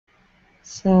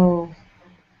So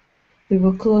we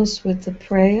will close with a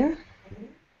prayer.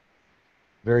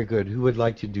 Very good. Who would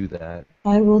like to do that?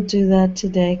 I will do that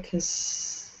today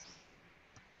because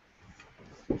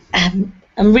I'm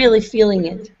really feeling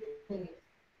it.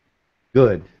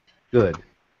 Good. Good.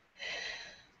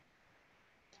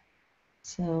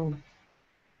 So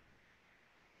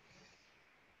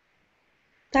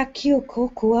Takio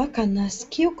koku akanas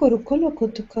kio korokolo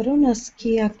kotokoronas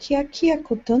kia kia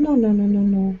kotono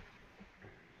no.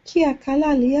 Kia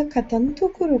kalalia katanto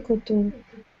korokoto.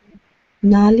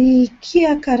 Nali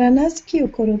kia karanas kio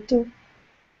koroto.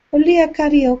 Olia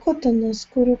kario kotonos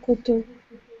korokoto.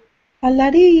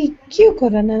 Alari kio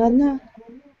koranana.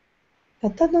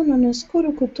 Katano no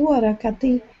skorokoto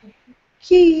arakati.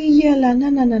 Kia la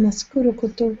nana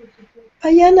skorokoto.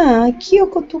 Ayana kio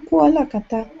kotuku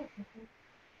alakata.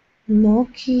 No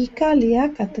ki kalia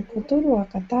katakotoru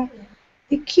akata.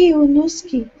 Iki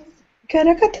unuski.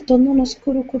 Karakata dono no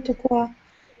skorokoto.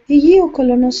 Iyo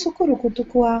kolono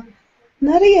sukurukutukua,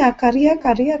 naria karia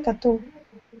kato,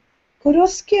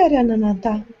 koroskiara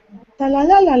nanata,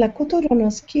 talalala la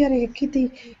kotoronoskiara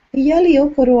kiti, iyali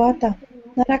okoroata,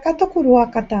 narakato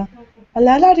kuruakata,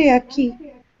 alalareaki,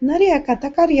 naria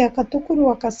katakaria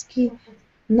katokuruakaski,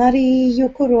 nari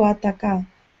yokoroataka,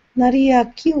 naria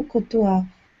kiukotua,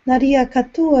 naria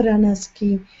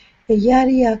katuoranaski,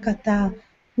 eyaria kata,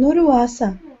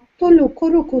 noruasa, tolu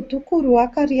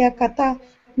kurukutukuruakaria kata,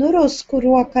 Noros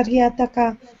kurua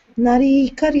kariataka, nari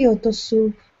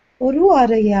kariotosu,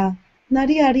 oruarea,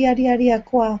 nari ariaria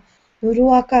kwa,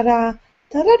 noruakara,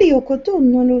 tarario kotu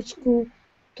nonosku,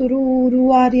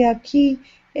 turuaria ki,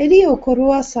 erio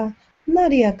koruasa,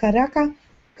 naria karaka,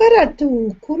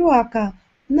 karatu kuruaka,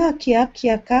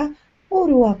 nakiakiaka,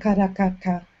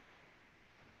 oruakarakaka.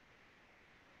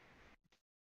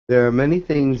 There are many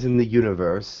things in the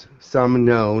universe, some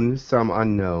known, some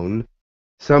unknown,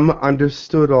 some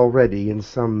understood already, and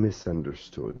some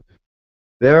misunderstood.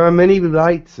 There are many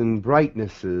lights and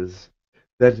brightnesses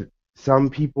that some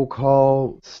people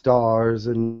call stars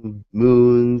and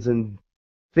moons and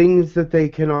things that they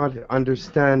cannot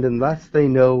understand unless they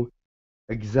know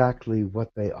exactly what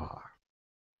they are.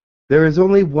 There is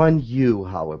only one you,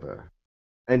 however,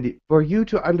 and for you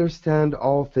to understand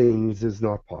all things is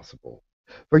not possible.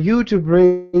 For you to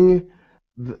bring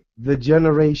the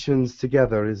generations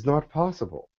together is not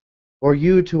possible. For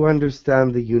you to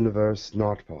understand the universe,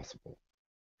 not possible.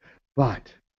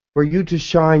 But for you to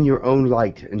shine your own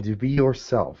light and to be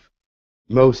yourself,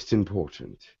 most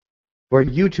important. For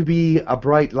you to be a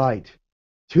bright light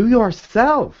to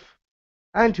yourself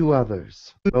and to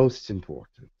others, most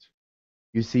important.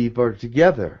 You see, for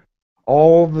together,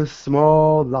 all the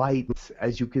small lights,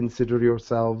 as you consider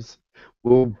yourselves,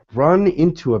 will run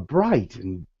into a bright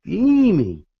and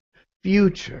beaming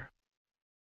future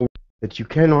that you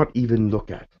cannot even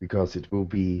look at because it will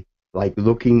be like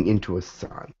looking into a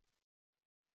sun.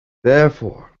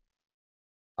 Therefore,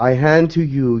 I hand to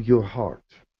you your heart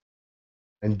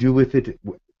and do with it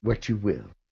what you will.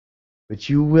 But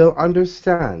you will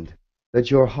understand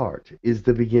that your heart is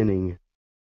the beginning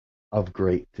of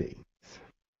great things.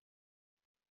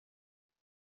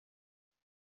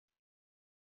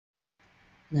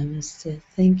 Namaste.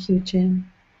 Thank you,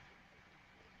 Jim.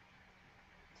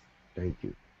 Thank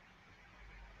you.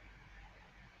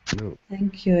 No.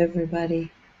 Thank you,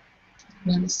 everybody.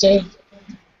 Namaste.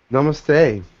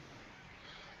 Namaste.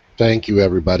 Thank you,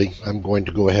 everybody. I'm going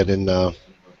to go ahead and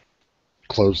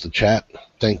close the chat.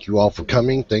 Thank you all for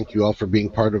coming. Thank you all for being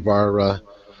part of our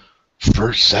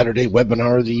first Saturday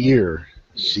webinar of the year.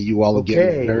 See you all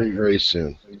again very, very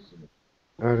soon.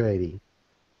 Alrighty.